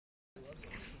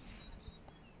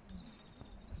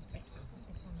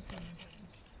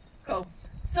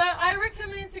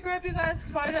grab you guys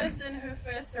photos in her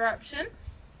first eruption,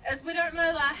 as we don't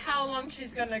know like how long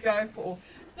she's going to go for.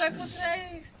 So for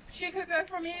today, she could go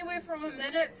from anywhere from a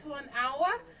minute to an hour.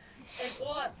 It's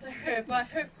all up to her, but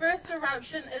her first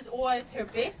eruption is always her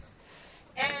best,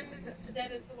 and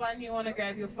that is the one you want to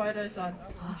grab your photos on.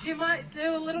 She might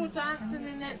do a little dance and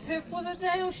then that's her for the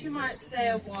day, or she might stay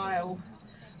a while.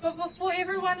 But before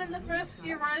everyone in the first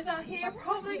few rows out here,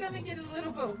 probably going to get a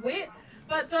little bit wet,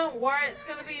 but don't worry, it's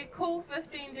going to be a cool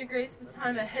 15 degrees by the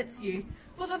time it hits you.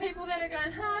 For the people that are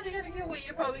going, they're going to get wet,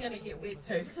 you're probably going to get wet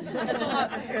too. It's all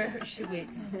up to her if she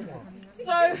wets.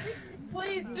 So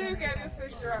please do grab your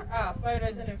first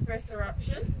photos in her first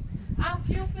eruption.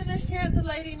 After you're finished here at the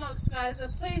Lady Knots Geyser,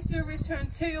 please do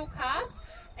return to your cars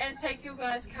and take your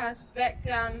guys' cars back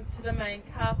down to the main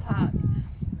car park.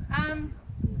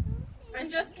 And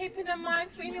just keeping in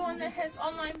mind, for anyone that has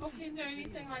online bookings or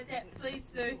anything like that, please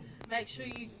do make sure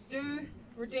you do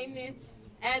redeem them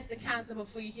at the counter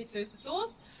before you head through the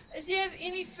doors. If you have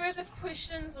any further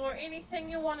questions or anything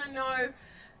you want to know,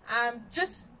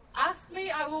 just ask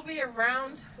me. I will be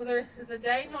around for the rest of the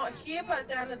day, not here but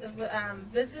down at the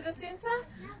visitor centre.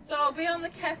 So I'll be on the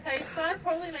cafe side,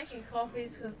 probably making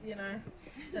coffees because,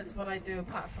 that's what I do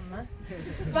apart from this.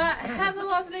 But have a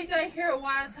lovely day here at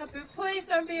Wai-O-Tapu. Please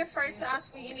don't be afraid to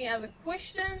ask me any other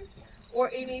questions or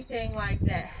anything like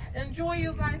that. Enjoy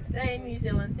your guys' stay in New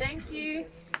Zealand. Thank you.